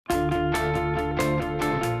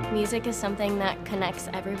music is something that connects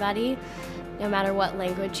everybody, no matter what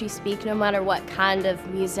language you speak, no matter what kind of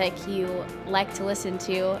music you like to listen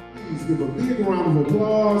to. Please give a big round of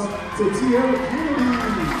applause to Tiera Kennedy.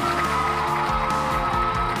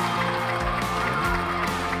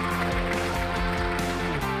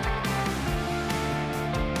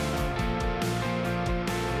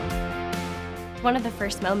 One of the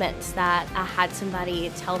first moments that I had somebody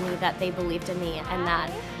tell me that they believed in me and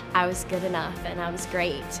that I was good enough and I was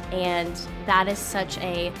great, and that is such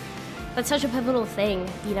a pivotal thing,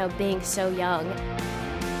 you know, being so young.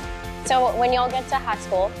 So when y'all get to high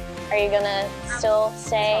school, are you gonna still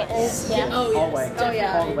stay in? Yeah. Oh, yes. Always. Oh,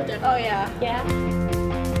 yeah. Always. Oh, yeah. Yeah.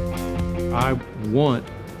 I want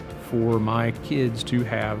for my kids to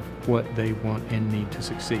have what they want and need to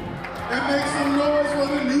succeed. And make some noise for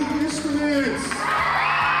the new instruments.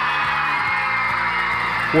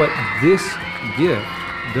 What this gift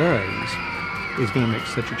does is going to make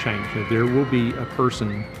such a change. There will be a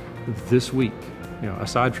person this week, you know,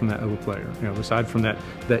 aside from that oboe player, you know, aside from that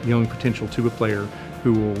young potential tuba player,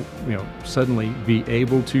 who will, you know, suddenly be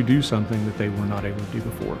able to do something that they were not able to do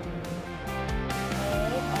before.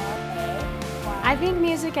 I think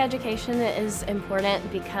music education is important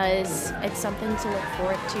because it's something to look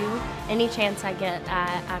forward to. Any chance I get,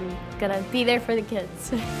 I'm gonna be there for the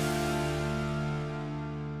kids.